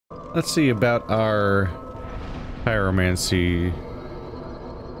Let's see about our pyromancy.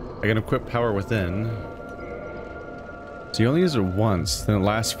 I can equip power within. So you only use it once, then it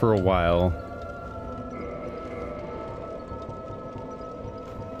lasts for a while.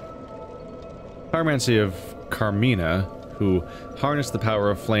 Pyromancy of Carmina, who harness the power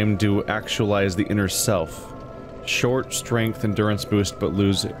of flame to actualize the inner self. Short strength endurance boost but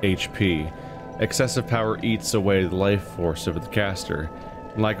lose HP. Excessive power eats away the life force of the caster.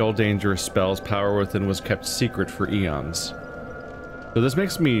 Like all dangerous spells, power within was kept secret for eons. So this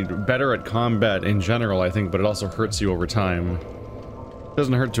makes me better at combat in general, I think, but it also hurts you over time. It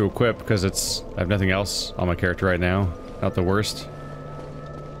doesn't hurt to equip because I have nothing else on my character right now. Not the worst.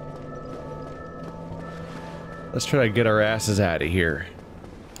 Let's try to get our asses out of here.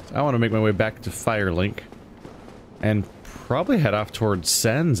 I want to make my way back to Firelink. And probably head off towards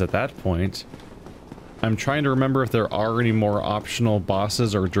Sens at that point. I'm trying to remember if there are any more optional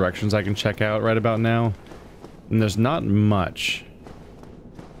bosses or directions I can check out right about now. And there's not much.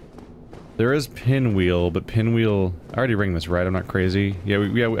 There is Pinwheel, but Pinwheel... I already ring this, right? I'm not crazy. Yeah,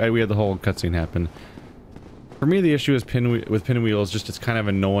 we had the whole cutscene happen. For me, the issue is with Pinwheel is just it's kind of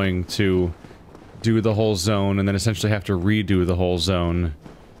annoying to do the whole zone and then essentially have to redo the whole zone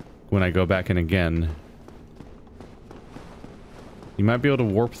when I go back in again. You might be able to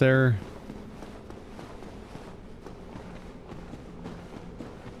warp there.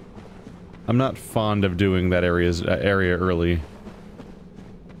 I'm not fond of doing that area early.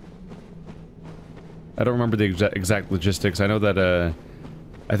 I don't remember the exact logistics. I know that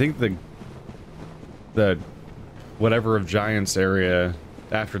I think the whatever of Giants area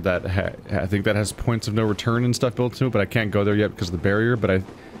after that I think that has points of no return and stuff built to it, but I can't go there yet because of the barrier. But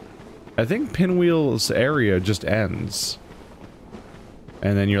I think Pinwheel's area just ends.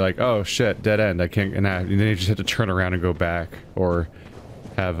 And then you're like, oh shit, dead end. I can't, and then you just have to turn around and go back, or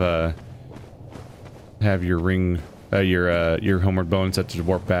have your ring, your homeward bone set to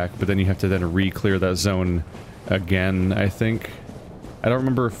warp back. But then you have to then re-clear that zone again. I think. I don't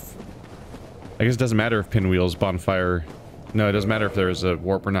remember if. I guess it doesn't matter if Pinwheel's bonfire. No, it doesn't matter if there's a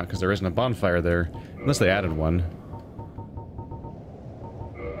warp or not because there isn't a bonfire there, unless they added one.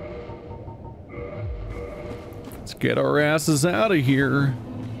 Let's get our asses out of here.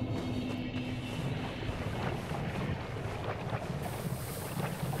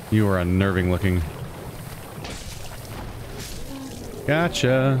 You are unnerving looking.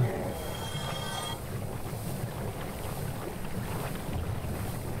 Gotcha.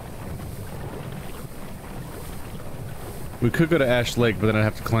 We could go to Ash Lake, but then I'd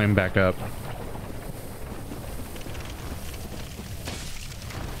have to climb back up.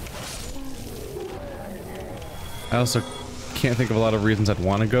 I also can't think of a lot of reasons I'd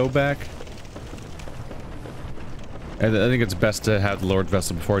want to go back. I think it's best to have the Lord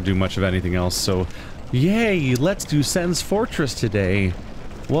Vessel before I do much of anything else, so... Yay! Let's do Sen's Fortress today!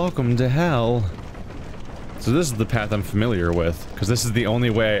 Welcome to hell! So this is the path I'm familiar with, because this is the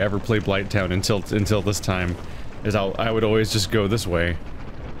only way I ever played Blighttown until this time, is I would always just go this way.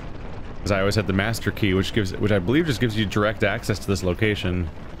 Because I always had the master key, which I believe just gives you direct access to this location.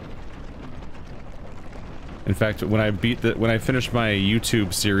 In fact, when I finished my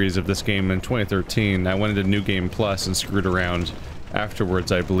YouTube series of this game in 2013, I went into New Game Plus and screwed around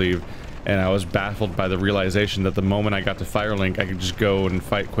afterwards, I believe, and I was baffled by the realization that the moment I got to Firelink, I could just go and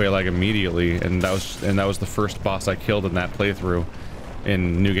fight Quelaag immediately, and that was the first boss I killed in that playthrough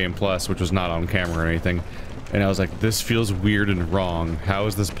in New Game Plus, which was not on camera or anything. And I was like, this feels weird and wrong. How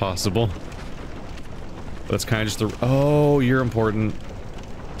is this possible? That's kind of just the... Oh, you're important.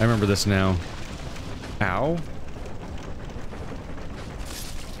 I remember this now. Ow.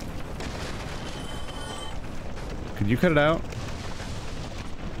 Could you cut it out?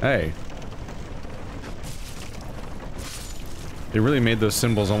 Hey. They really made those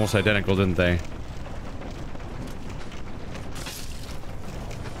symbols almost identical, didn't they?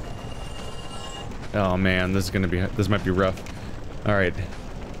 Oh man, this might be rough. Alright.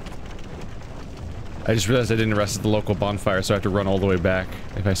 I just realized I didn't rest at the local bonfire, so I have to run all the way back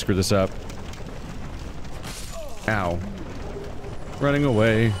if I screw this up. Ow. Running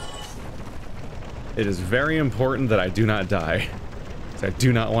away. It is very important that I do not die. I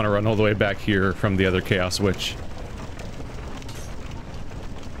do not want to run all the way back here from the other Chaos Witch.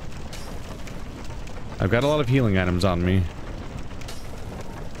 I've got a lot of healing items on me.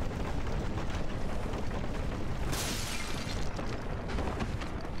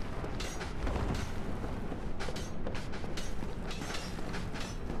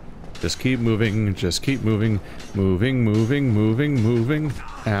 Just keep moving, just keep moving. Moving, moving, moving, moving.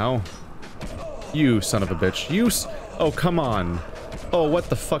 Ow. You son of a bitch. Oh, come on. Oh, what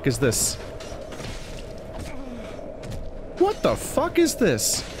the fuck is this? What the fuck is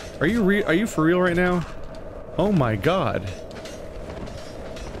this? Are you for real right now? Oh my god.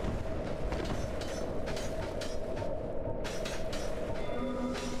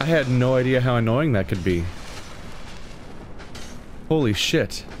 I had no idea how annoying that could be. Holy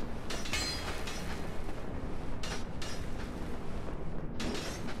shit.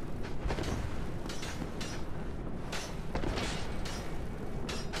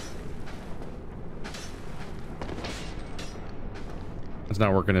 It's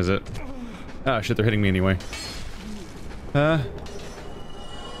not working, is it? Ah, shit, they're hitting me anyway. Did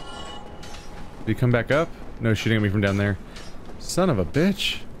he come back up? No, shooting at me from down there. Son of a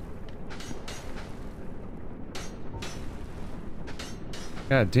bitch.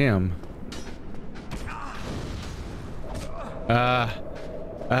 God damn.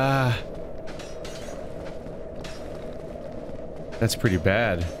 That's pretty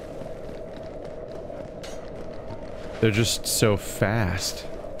bad. They're just so fast.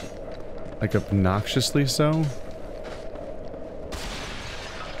 Like obnoxiously so.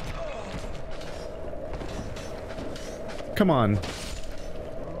 Come on.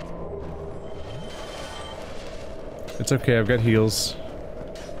 It's okay, I've got heals.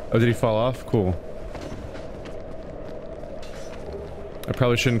 Oh, did he fall off? Cool. I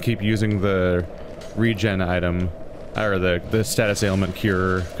probably shouldn't keep using the regen item, or the status ailment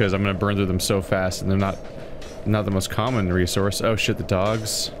cure, because I'm gonna burn through them so fast, and they're not the most common resource. Oh shit, the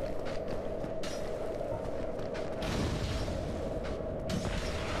dogs.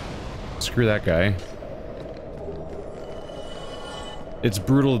 Screw that guy. It's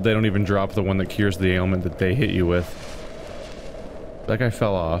brutal that they don't even drop the one that cures the ailment that they hit you with. That guy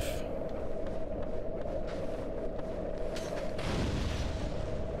fell off.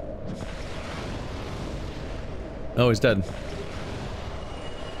 Oh, he's dead.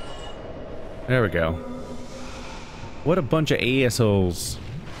 There we go. What a bunch of assholes.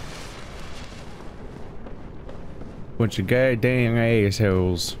 Bunch of goddamn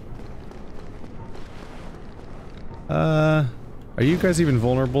assholes. Are you guys even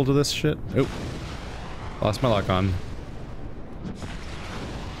vulnerable to this shit? Oh. Lost my lock on.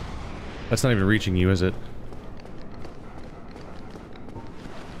 That's not even reaching you, is it?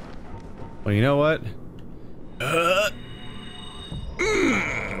 Well, you know what?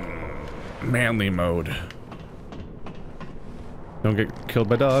 Manly mode. Don't get killed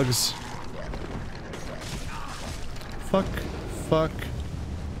by dogs. Fuck. Fuck.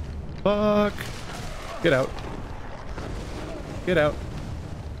 Fuck. Get out. Get out.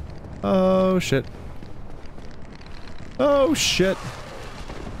 Oh, shit. Oh, shit.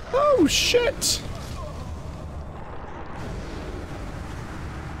 Oh, shit!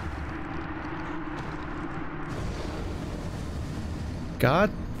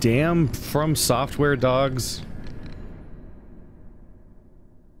 God damn FromSoftware dogs.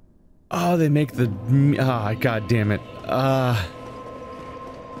 Oh, they make the... Ah, god damn it.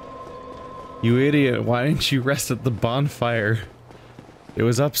 You idiot, why didn't you rest at the bonfire? It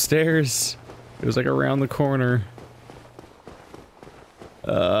was upstairs. It was like around the corner.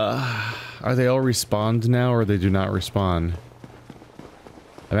 Are they all respawned now, or they do not respawn?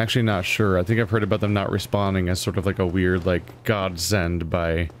 I'm actually not sure. I think I've heard about them not respawning as sort of like a weird, like, godsend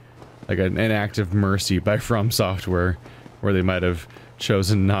by... like an act of mercy by FromSoftware, where they might have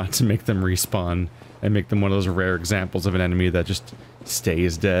chosen not to make them respawn and make them one of those rare examples of an enemy that just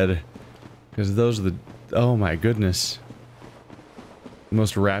stays dead. Because those are the... oh my goodness. The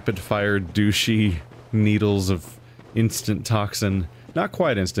most rapid-fire, douchey needles of instant toxin. Not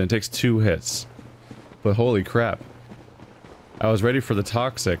quite instant, it takes 2 hits. But holy crap. I was ready for the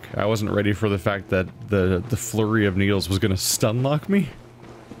toxic. I wasn't ready for the fact that the flurry of needles was gonna stun lock me.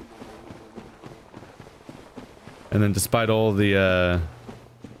 And then despite all the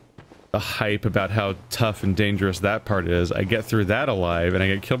hype about how tough and dangerous that part is, I get through that alive and I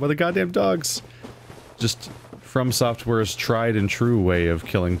get killed by the goddamn dogs. Just FromSoftware's tried and true way of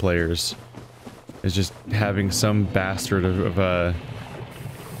killing players is just having some bastard of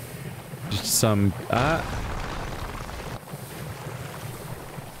just some...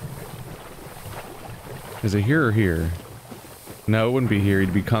 Is it here or here? No, it wouldn't be here.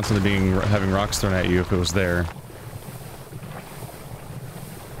 You'd be constantly having rocks thrown at you if it was there.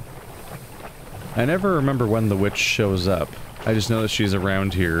 I never remember when the witch shows up. I just know that she's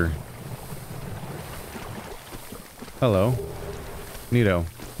around here. Hello. Neato.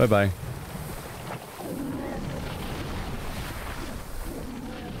 Bye-bye.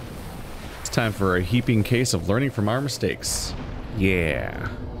 It's time for a heaping case of learning from our mistakes. Yeah.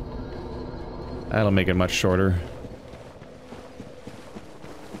 That'll make it much shorter.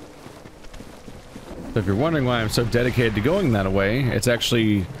 So if you're wondering why I'm so dedicated to going that way, it's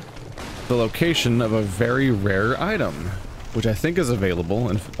actually the location of a very rare item, which I think is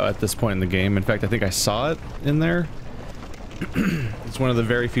available at this point in the game. In fact, I think I saw it in there. It's one of the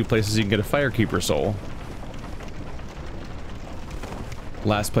very few places you can get a Firekeeper soul.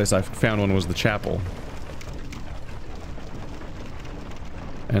 Last place I found one was the chapel.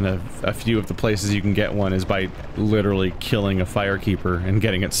 And a few of the places you can get one is by literally killing a Firekeeper and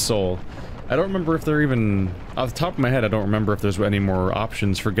getting its soul. I don't remember if they're even... Off the top of my head, I don't remember if there's any more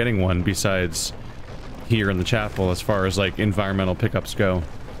options for getting one besides here in the chapel as far as, like, environmental pickups go.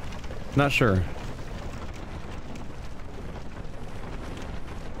 Not sure.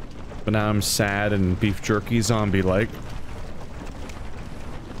 But now I'm sad and beef jerky zombie-like.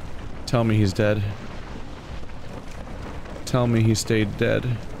 Tell me he's dead. Tell me he stayed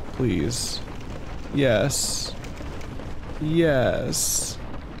dead. Please. Yes. Yes.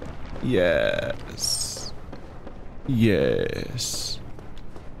 Yes. Yes.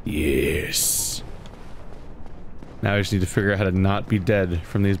 Yes. Now I just need to figure out how to not be dead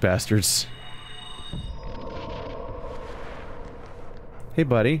from these bastards. Hey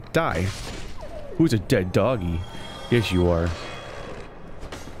buddy, die. Who's a dead doggy? Yes you are.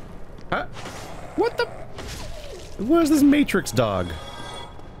 What the? Where's this Matrix dog?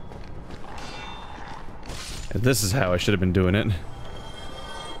 And this is how I should have been doing it.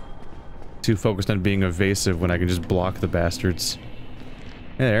 Too focused on being evasive when I can just block the bastards.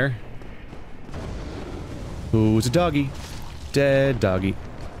 Hey there. Who's a doggy? Dead doggy.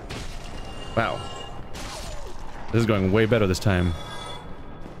 Wow. This is going way better this time.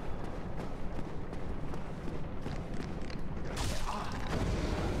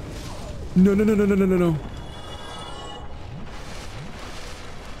 No, no, no, no, no, no, no, no.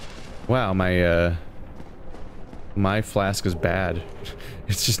 Wow, my flask is bad.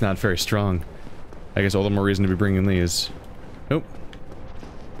 It's just not very strong. I guess all the more reason to be bringing these. Nope.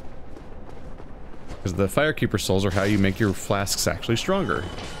 Because the Firekeeper souls are how you make your flasks actually stronger.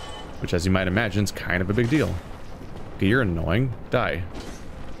 Which, as you might imagine, is kind of a big deal. Okay, you're annoying. Die.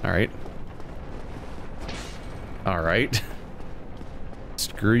 Alright. Alright.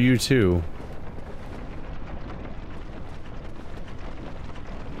 Screw you too.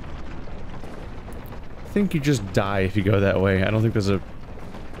 I think you just die if you go that way. I don't think this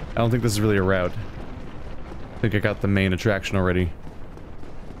is really a route. I think I got the main attraction already.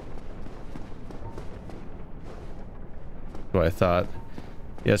 That's what I thought.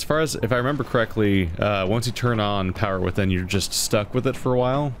 Yeah, as far as, if I remember correctly, once you turn on Power Within, you're just stuck with it for a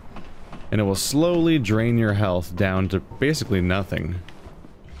while. And it will slowly drain your health down to basically nothing.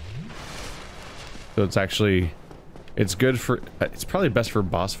 So it's actually, it's good for, it's probably best for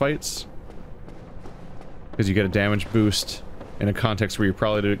boss fights. Because you get a damage boost in a context where you're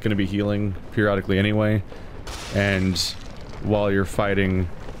probably going to be healing periodically anyway. And while you're fighting,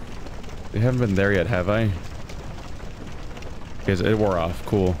 they haven't been there yet, have I? Because it wore off,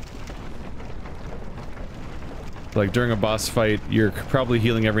 cool. Like during a boss fight, you're probably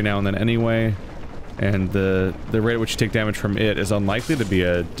healing every now and then anyway. And the rate at which you take damage from it is unlikely to be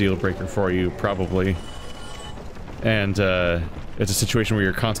a deal breaker for you, probably. And it's a situation where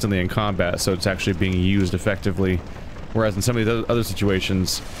you're constantly in combat, so it's actually being used effectively. Whereas in some of the other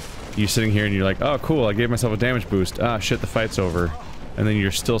situations, you're sitting here and you're like, oh cool, I gave myself a damage boost. Ah shit, the fight's over. And then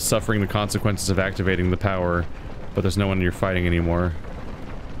you're still suffering the consequences of activating the power, but there's no one you're fighting anymore.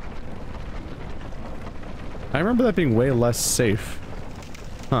 I remember that being way less safe.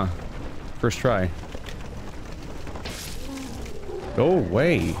 Huh. First try. Go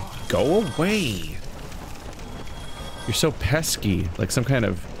away. Go away. You're so pesky. Like some kind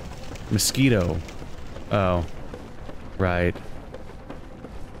of mosquito. Oh. Right.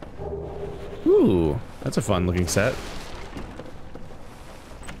 Ooh. That's a fun looking set.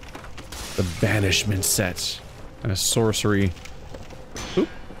 The banishment set. And a sorcery. Oop.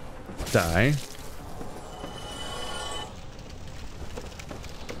 Die.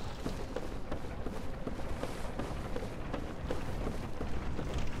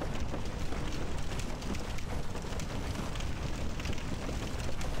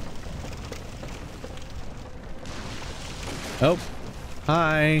 Oh,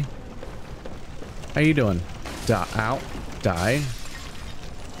 hi. How you doing? Ow. Die.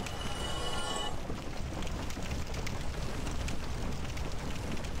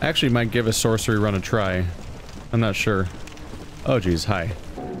 I actually might give a sorcery run a try. I'm not sure. Oh geez, hi.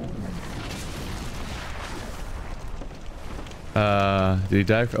 Did he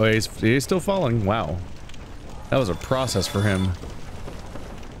die? Oh, he's still falling. Wow. That was a process for him.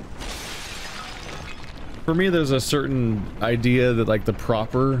 For me, there's a certain idea that, like, the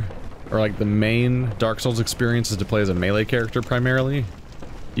proper or like the main Dark Souls experience is to play as a melee character primarily.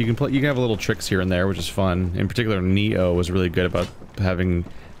 You can have little tricks here and there, which is fun. In particular, Neo was really good about having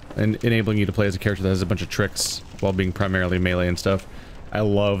and enabling you to play as a character that has a bunch of tricks while being primarily melee and stuff. I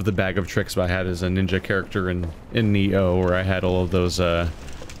love the bag of tricks I had as a ninja character in Neo, where I had all of those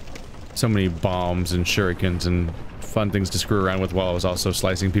so many bombs and shurikens and fun things to screw around with while I was also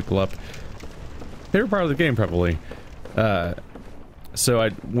slicing people up. Favorite part of the game, probably. So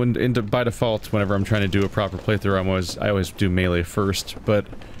by default, whenever I'm trying to do a proper playthrough, I always do melee first, but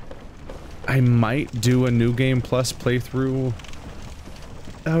I might do a New Game Plus playthrough.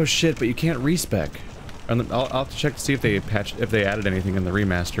 Oh shit, but you can't respec. I'll have to check to see if they added anything in the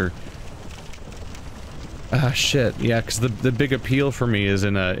remaster. Ah shit, yeah, because the big appeal for me is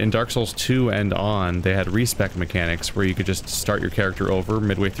in Dark Souls 2 and on, they had respec mechanics where you could just start your character over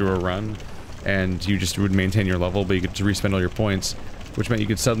midway through a run, and you just would maintain your level, but you could respend all your points, which meant you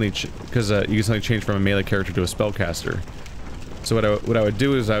could suddenly, you could suddenly change from a melee character to a spellcaster. So what I would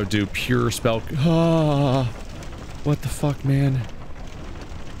do is I would do pure spell. Ah, what the fuck, man?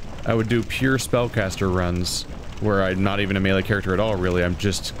 I would do pure spellcaster runs where I'm not even a melee character at all. Really, I'm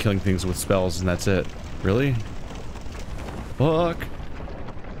just killing things with spells, and that's it. Really? Fuck.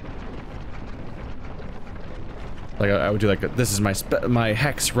 Like I would do like this is my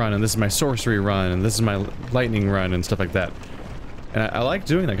hex run, and this is my sorcery run, and this is my lightning run, and stuff like that. And I like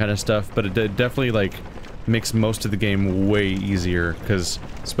doing that kind of stuff, but it definitely like makes most of the game way easier because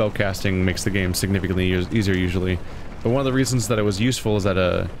spellcasting makes the game significantly easier usually. But one of the reasons that it was useful is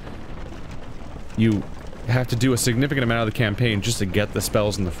that you have to do a significant amount of the campaign just to get the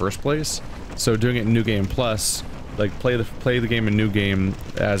spells in the first place. So doing it in New Game Plus, like play the game in New Game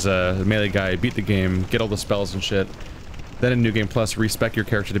as a melee guy, beat the game, get all the spells and shit. Then in New Game Plus, respec your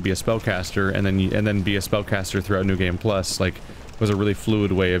character to be a spellcaster, and then be a spellcaster throughout New Game Plus. Like, was a really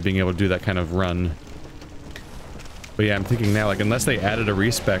fluid way of being able to do that kind of run. But yeah, I'm thinking now, like, unless they added a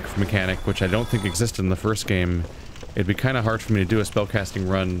respec mechanic, which I don't think existed in the first game, it'd be kind of hard for me to do a spellcasting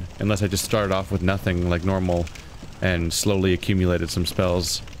run unless I just started off with nothing like normal and slowly accumulated some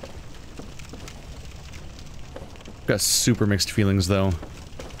spells. Got super mixed feelings though.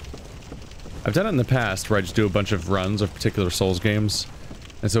 I've done it in the past where I just do a bunch of runs of particular Souls games,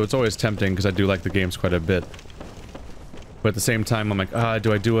 and so it's always tempting because I do like the games quite a bit. But at the same time, I'm like,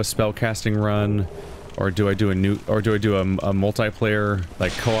 do I do a spellcasting run, or do I do a multiplayer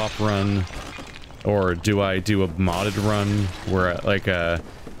like co-op run? Or do I do a modded run where, like,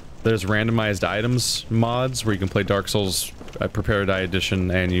 there's randomized items mods where you can play Dark Souls Prepare to Die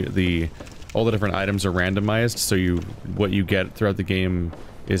Edition, and all the different items are randomized, so what you get throughout the game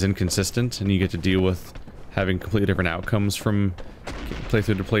is inconsistent, and you get to deal with having completely different outcomes from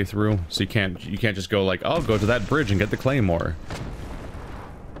playthrough to playthrough. So you can't just go like, I'll go to that bridge and get the claymore.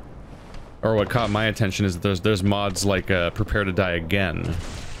 Or what caught my attention is that there's mods like Prepare to Die Again,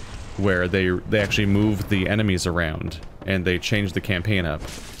 where they actually move the enemies around and they change the campaign up,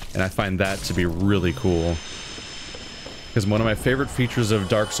 and I find that to be really cool. Because one of my favorite features of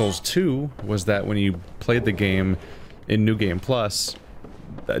Dark Souls 2 was that when you played the game in New Game Plus,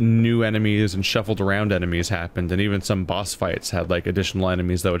 new enemies and shuffled around enemies happened, and even some boss fights had like additional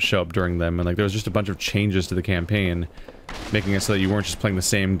enemies that would show up during them, and like there was just a bunch of changes to the campaign, making it so that you weren't just playing the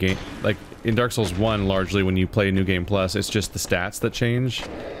same game. Like in Dark Souls 1, largely when you play New Game Plus, it's just the stats that change.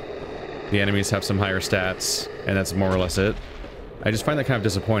 The enemies have some higher stats, and that's more or less it. I just find that kind of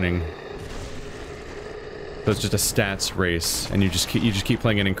disappointing. So it's just a stats race, and you just keep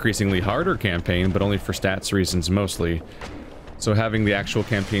playing an increasingly harder campaign, but only for stats reasons mostly. So having the actual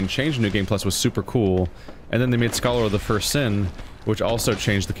campaign change in New Game Plus was super cool, and then they made Scholar of the First Sin, which also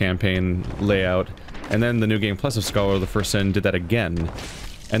changed the campaign layout, and then the New Game Plus of Scholar of the First Sin did that again.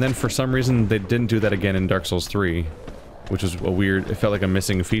 And then for some reason they didn't do that again in Dark Souls 3. Which was a weird, it felt like a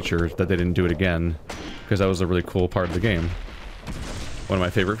missing feature that they didn't do it again, because that was a really cool part of the game. One of my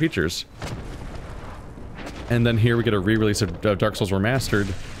favorite features. And then here we get a re-release of Dark Souls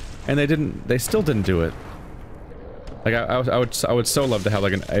Remastered, and they still didn't do it. Like I would so love to have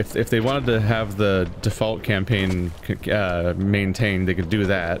like if they wanted to have the default campaign maintained, they could do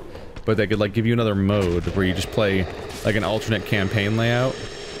that, but they could like give you another mode where you just play like an alternate campaign layout,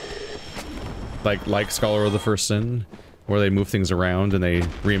 like Scholar of the First Sin, where they move things around and they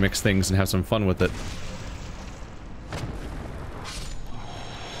remix things and have some fun with it.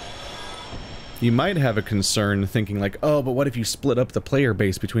 You might have a concern thinking like, oh, but what if you split up the player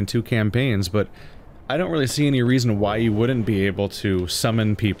base between two campaigns? But I don't really see any reason why you wouldn't be able to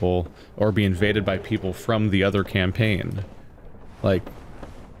summon people or be invaded by people from the other campaign. Like,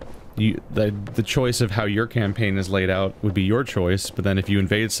 the choice of how your campaign is laid out would be your choice, but then if you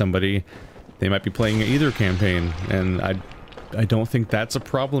invade somebody, they might be playing either campaign, and I don't think that's a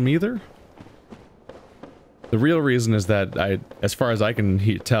problem either. The real reason is that as far as I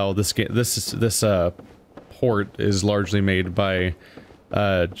can tell, this port is largely made by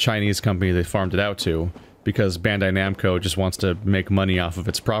a Chinese company they farmed it out to, because Bandai Namco just wants to make money off of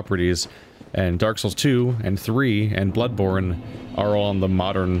its properties, and Dark Souls 2 and 3 and Bloodborne are all on the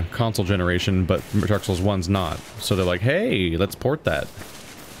modern console generation, but Dark Souls 1's not. So they're like, hey, let's port that.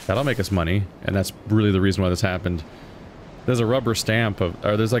 That'll make us money, and that's really the reason why this happened. There's a rubber stamp of,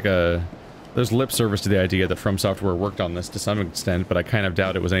 or there's lip service to the idea that FromSoftware worked on this to some extent, but I kind of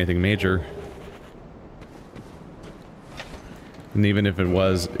doubt it was anything major. And even if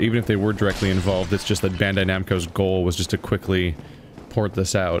they were directly involved, it's just that Bandai Namco's goal was just to quickly port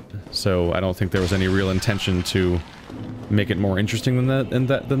this out. So I don't think there was any real intention to make it more interesting than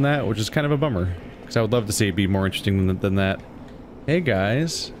that, which is kind of a bummer. Because I would love to see it be more interesting than that. Hey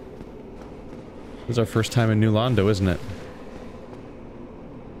guys. This is our first time in New Londo, isn't it?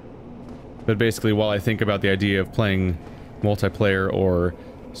 But basically, while I think about the idea of playing multiplayer or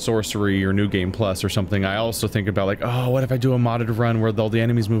sorcery or New Game Plus or something, I also think about like, oh, what if I do a modded run where all the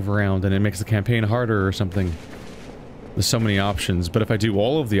enemies move around and it makes the campaign harder or something? There's so many options, but if I do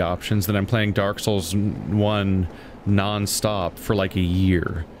all of the options, then I'm playing Dark Souls 1 non-stop for like a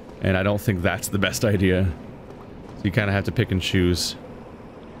year, and I don't think that's the best idea. So you kind of have to pick and choose.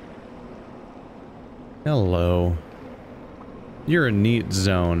 Hello. You're a neat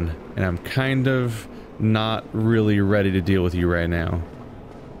zone, and I'm kind of not really ready to deal with you right now.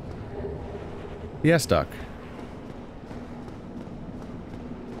 Yes, Duck.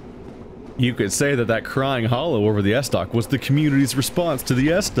 You could say that crying hollow over the S-Dock was the community's response to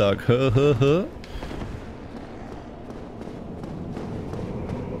the S-Dock. Huh, huh, huh.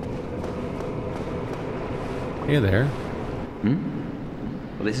 Hey there. Well,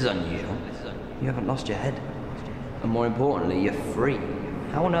 this is unusual. You haven't lost your head. And more importantly, you're free.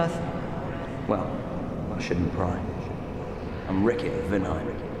 How on earth? Well, I shouldn't pry. I'm Rickett of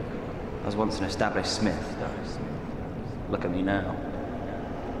Vinheim. I was once an established smith, though. Look at me now.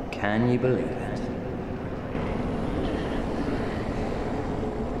 Can you believe it?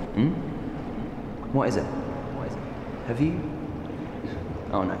 What is it? Have you?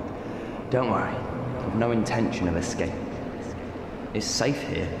 Oh no. Don't worry. I've no intention of escape. It's safe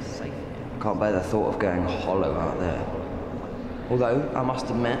here. I can't bear the thought of going hollow out there. Although, I must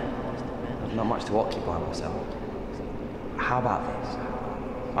admit, I've not much to occupy myself. How about this?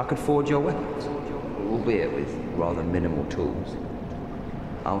 I could forge your weapons, albeit with rather minimal tools.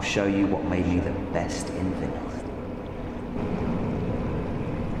 I'll show you what made me the best in Vinheim.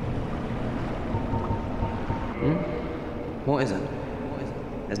 What is it?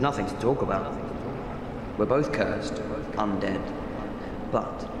 There's nothing to talk about. We're both cursed, undead.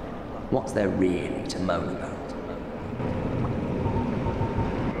 But what's there really to moan about?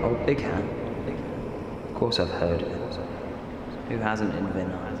 Oh, Big Hand. Of course I've heard of it. Who hasn't in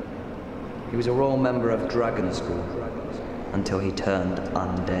Vinheim? He was a royal member of Dragon School until he turned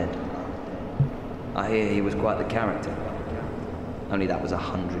undead. I hear he was quite the character. Only that was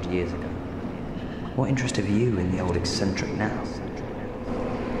 100 years ago. What interest have you in the old eccentric now?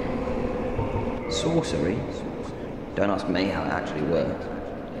 Sorcery? Don't ask me how it actually works.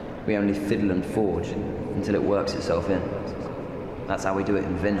 We only fiddle and forge until it works itself in. That's how we do it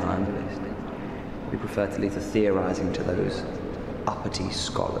in Vinheim, at least. We prefer to leave the theorizing to those uppity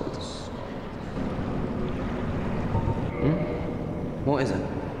scholars. What is it?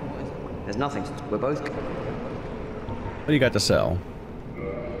 There's nothing to... We're both... What do you got to sell?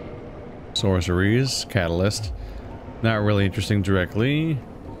 Sorceries, catalyst. Not really interesting directly.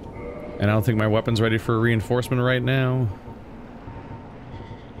 And I don't think my weapon's ready for reinforcement right now.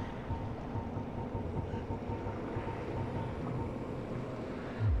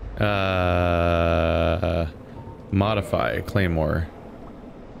 Modify Claymore.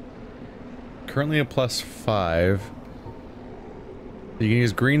 Currently a +5. You can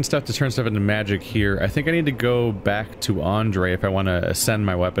use green stuff to turn stuff into magic here. I think I need to go back to Andre if I want to ascend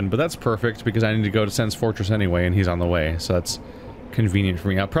my weapon, but that's perfect because I need to go to Sen's Fortress anyway, and he's on the way, so that's convenient for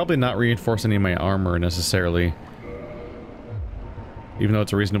me. I'll probably not reinforce any of my armor necessarily, even though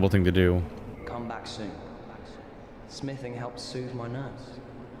it's a reasonable thing to do. Come back soon. Smithing helps soothe my nerves.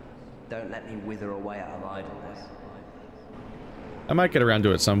 Don't let me wither away out of idleness. I might get around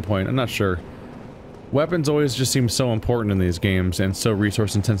to it at some point, I'm not sure. Weapons always just seem so important in these games, and so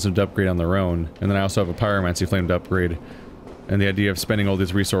resource intensive to upgrade on their own. And then I also have a Pyromancy Flame to upgrade. And the idea of spending all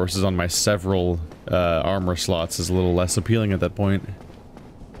these resources on my several armor slots is a little less appealing at that point.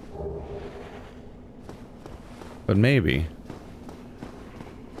 but maybe.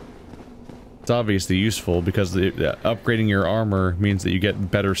 It's obviously useful because upgrading your armor means that you get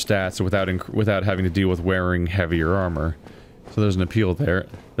better stats without having to deal with wearing heavier armor. So there's an appeal there.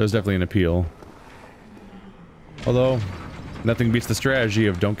 There's definitely an appeal. Although, nothing beats the strategy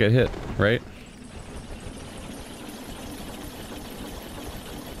of don't get hit, right?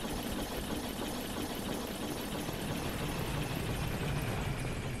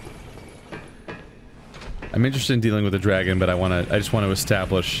 I'm interested in dealing with the dragon, but I just want to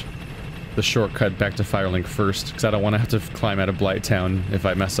establish the shortcut back to Firelink first, because I don't want to have to climb out of Blighttown if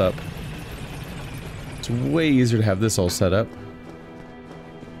I mess up. It's way easier to have this all set up.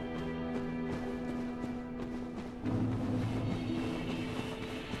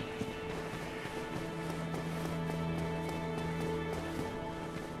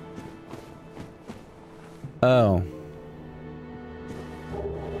 Oh.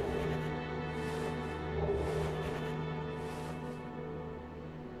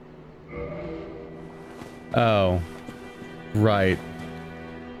 Oh. Right.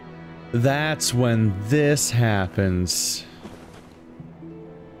 That's when this happens.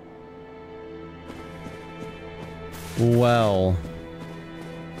 Well,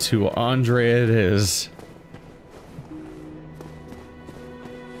 to Andre it is.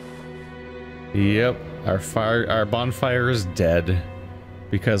 Yep, our bonfire is dead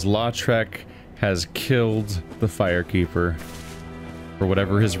because Lautrec has killed the firekeeper for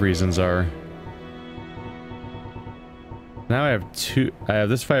whatever his reasons are. Now I have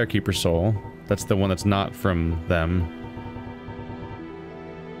this firekeeper soul. That's the one that's not from them.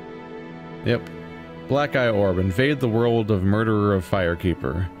 Yep. Black Eye Orb. Invade the world of Murderer of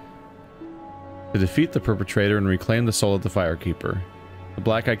Firekeeper. To defeat the perpetrator and reclaim the soul of the firekeeper. The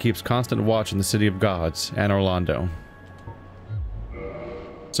Black Eye keeps constant watch in the city of gods, Anor Londo.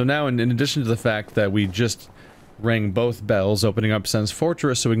 So now, in addition to the fact that we just rang both bells, opening up Sen's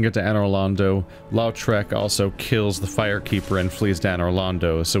Fortress so we can get to Anor Londo, Lautrec also kills the firekeeper and flees to Anor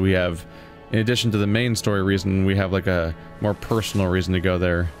Londo. So we have, in addition to the main story reason, we have like a more personal reason to go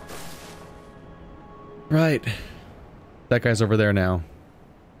there. Right. That guy's over there now.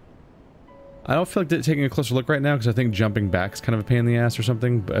 I don't feel like taking a closer look right now because I think jumping back is kind of a pain in the ass or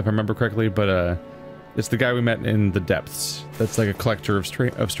something, if I remember correctly, but it's the guy we met in the depths. That's like a collector of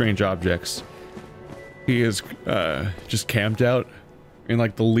strange objects. He is just camped out in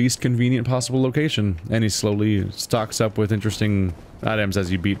like the least convenient possible location, and he slowly stocks up with interesting items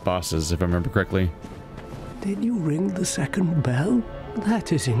as you beat bosses, if I remember correctly. Did you ring the second bell?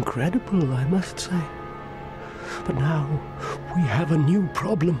 That is incredible, I must say. But now we have a new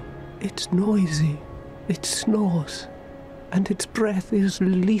problem. It's noisy, it snores, and its breath is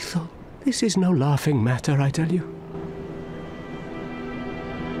lethal. This is no laughing matter, I tell you.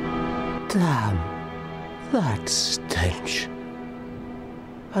 Damn, that stench.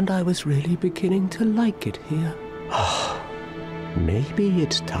 And I was really beginning to like it here. Oh, maybe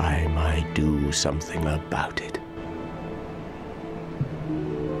it's time I do something about it.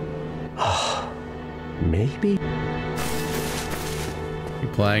 Oh, maybe... You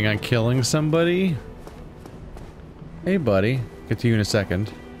planning on killing somebody? Hey, buddy. Get to you in a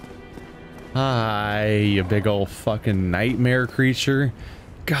second. Hi, you big old fucking nightmare creature.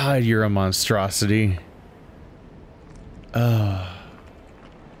 God, you're a monstrosity.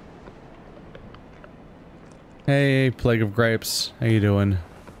 Hey, Plague of Gripes. How you doing?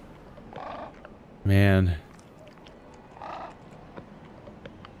 Man.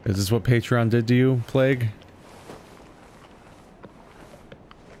 Is this what Patreon did to you, Plague?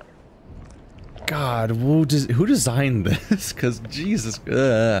 God, who designed this? Because Jesus,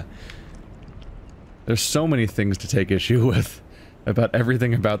 there's so many things to take issue with about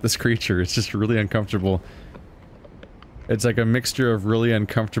everything about this creature. It's just really uncomfortable. It's like a mixture of really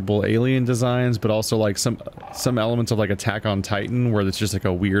uncomfortable alien designs, but also like some elements of like Attack on Titan, where it's just like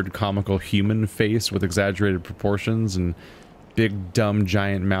a weird comical human face with exaggerated proportions and big dumb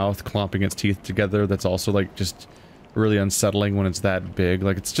giant mouth clomping its teeth together. That's also like just really unsettling when it's that big.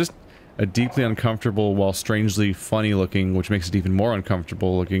 Like it's just a deeply uncomfortable while strangely funny looking, which makes it even more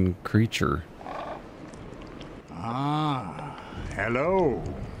uncomfortable looking creature. Ah, hello.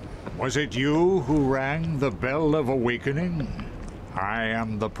 Was it you who rang the bell of awakening? I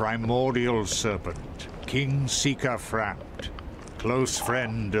am the primordial serpent, King Sika Frapt, close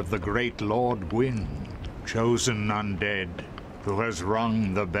friend of the great Lord Gwyn, chosen undead, who has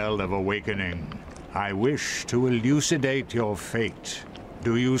rung the bell of awakening. I wish to elucidate your fate.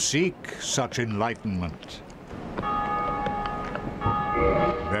 Do you seek such enlightenment?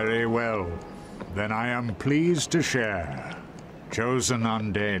 Very well. Then I am pleased to share. Chosen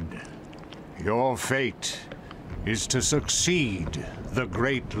undead, your fate is to succeed the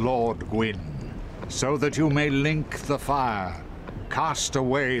great Lord Gwyn, so that you may link the fire, cast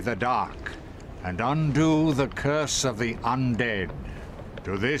away the dark, and undo the curse of the undead.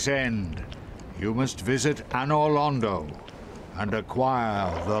 To this end, you must visit Anor Londo and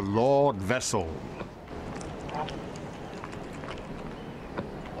acquire the Lord Vessel.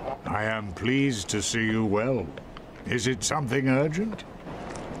 I am pleased to see you well. Is it something urgent?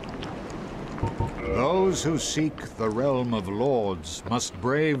 Those who seek the realm of lords must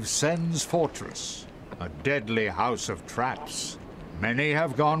brave Sen's fortress, a deadly house of traps. Many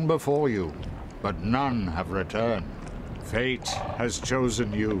have gone before you, but none have returned. Fate has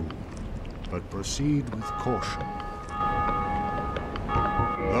chosen you, but proceed with caution.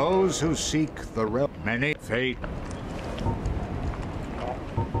 Those who seek the realm, many fate.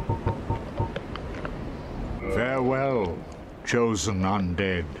 Farewell, chosen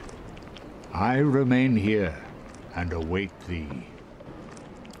undead. I remain here and await thee.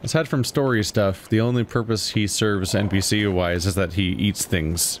 Aside from story stuff, the only purpose he serves NPC-wise is that he eats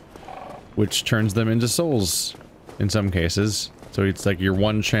things, which turns them into souls in some cases. So it's like your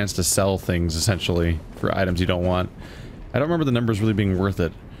one chance to sell things, essentially, for items you don't want. I don't remember the numbers really being worth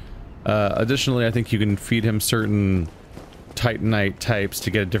it. Additionally, I think you can feed him certain Titanite types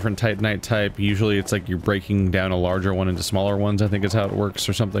to get a different Titanite type. Usually it's like you're breaking down a larger one into smaller ones, I think is how it works,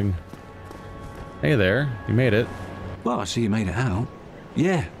 or something. Hey there, you made it. Well, I see you made it out.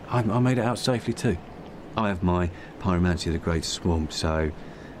 Yeah, I made it out safely too. I have my pyromancy of the Great Swamp, so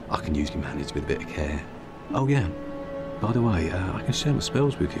I can usually manage with a bit of care. Oh yeah, by the way, I can share my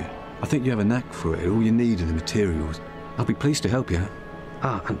spells with you. I think you have a knack for it. All you need are the materials. I'll be pleased to help you.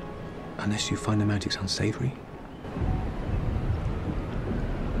 And unless you find the magic's unsavory.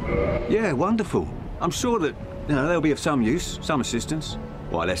 Yeah, wonderful. I'm sure that, they'll be of some use, some assistance.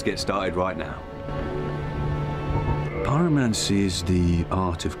 Why, let's get started right now. Pyromancy is the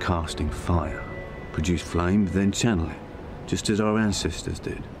art of casting fire. Produce flame, then channel it, just as our ancestors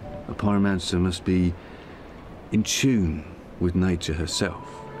did. A pyromancer must be in tune with nature herself.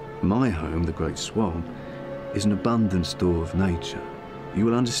 My home, the Great Swamp, is an abundant store of nature. You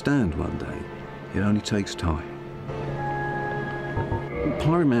will understand one day. It only takes time.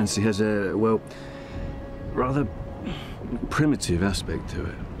 Pyromancy has a, well, rather primitive aspect to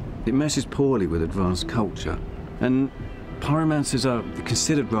it. It meshes poorly with advanced culture, and pyromancers are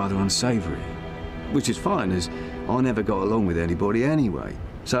considered rather unsavory, which is fine, as I never got along with anybody anyway.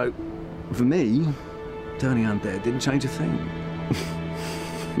 So, for me, turning undead didn't change a thing.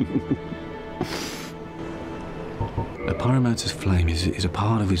 A pyromancer's flame is a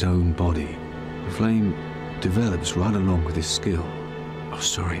part of his own body. The flame develops right along with his skill. Oh,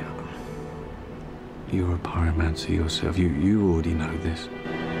 sorry. You're a pyromancer yourself. You already know this.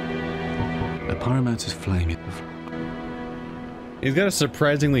 A pyromancer's flame... He's got a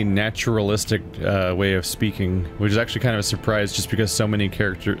surprisingly naturalistic way of speaking, which is actually kind of a surprise just because so many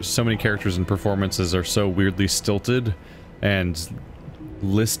characters and performances are so weirdly stilted and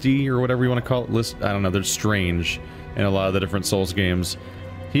listy, or whatever you want to call it. I don't know, they're strange in a lot of the different Souls games.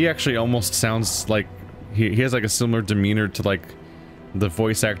 He actually almost sounds like... He has like a similar demeanor to like the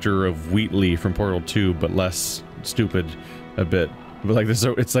voice actor of Wheatley from Portal 2, but less stupid a bit. But like this,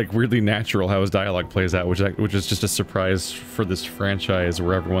 it's like weirdly natural how his dialogue plays out, which is just a surprise for this franchise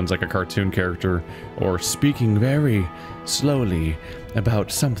where everyone's like a cartoon character or speaking very slowly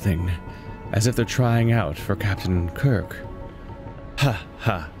about something, as if they're trying out for Captain Kirk. Ha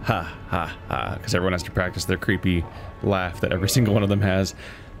ha ha ha ha, because everyone has to practice their creepy laugh that every single one of them has.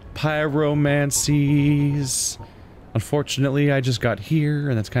 Pyromancies. Unfortunately, I just got here,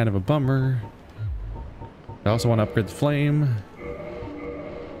 and that's kind of a bummer. I also want to upgrade the flame.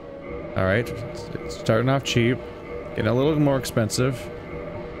 Alright, it's starting off cheap. Getting a little more expensive.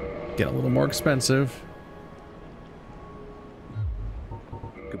 Getting a little more expensive.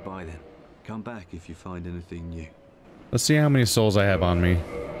 Goodbye then. Come back if you find anything new. Let's see how many souls I have on me.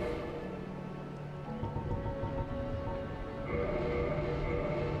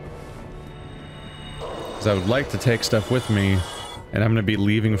 Because I would like to take stuff with me, and I'm going to be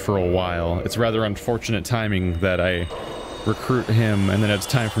leaving for a while. It's rather unfortunate timing that I recruit him, and then it's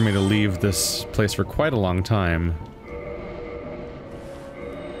time for me to leave this place for quite a long time.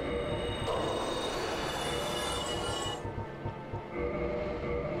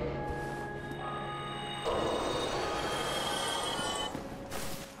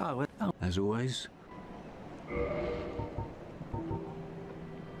 Oh, well, as always.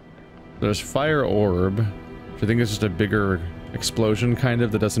 There's Fire Orb, which I think is just a bigger explosion, kind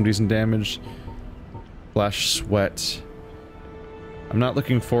of, that does some decent damage. Flash Sweat. I'm not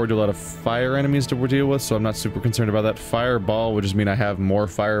looking forward to a lot of fire enemies to deal with, so I'm not super concerned about that. Fireball would just mean I have more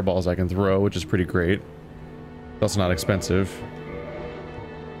fireballs I can throw, which is pretty great. It's also not expensive.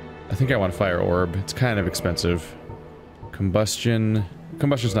 I think I want Fire Orb. It's kind of expensive. Combustion.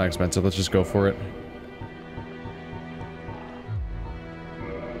 Combustion's not expensive. Let's just go for it.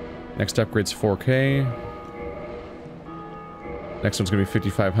 Next upgrade's 4K. Next one's gonna be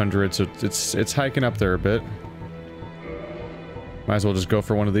 5,500, so it's hiking up there a bit. Might as well just go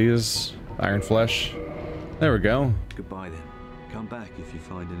for one of these. Iron Flesh. There we go. Goodbye then. Come back if you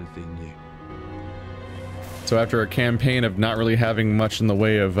find anything new. So after a campaign of not really having much in the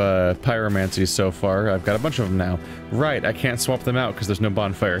way of pyromancy so far, I've got a bunch of them now. Right, I can't swap them out because there's no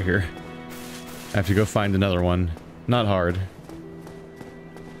bonfire here. I have to go find another one. Not hard.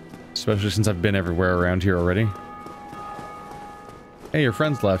 Especially since I've been everywhere around here already. Hey, your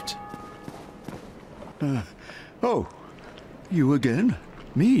friends left. Oh, you again?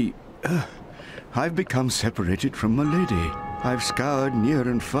 Me? I've become separated from my lady. I've scoured near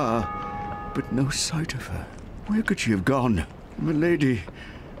and far, but no sight of her. Where could she have gone? My lady,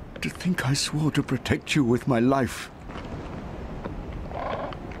 to think I swore to protect you with my life.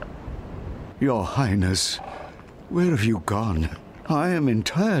 Your Highness, where have you gone? I am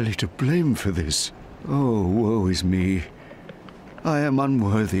entirely to blame for this. Oh, woe is me. I am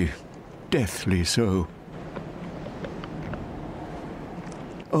unworthy, deathly so.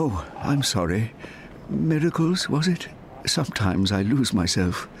 Oh, I'm sorry. Miracles, was it? Sometimes I lose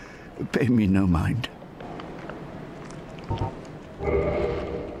myself. Pay me no mind.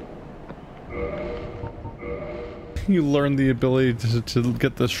 You learned the ability to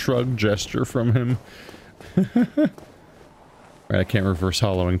get the shrug gesture from him. Alright, I can't reverse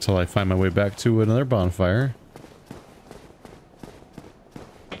hollowing until I find my way back to another bonfire.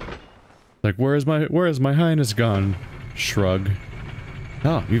 Like, where is my highness gone? Shrug.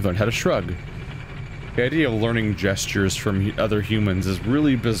 Oh, you've learned how to shrug. The idea of learning gestures from other humans is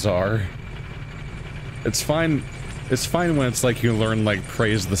really bizarre. It's fine when it's like you learn, like,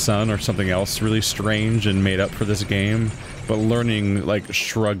 praise the sun or something else really strange and made up for this game, but learning, like,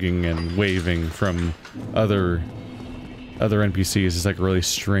 shrugging and waving from other NPCs is like a really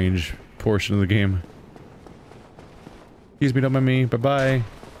strange portion of the game. Excuse me, don't mind me. Bye-bye.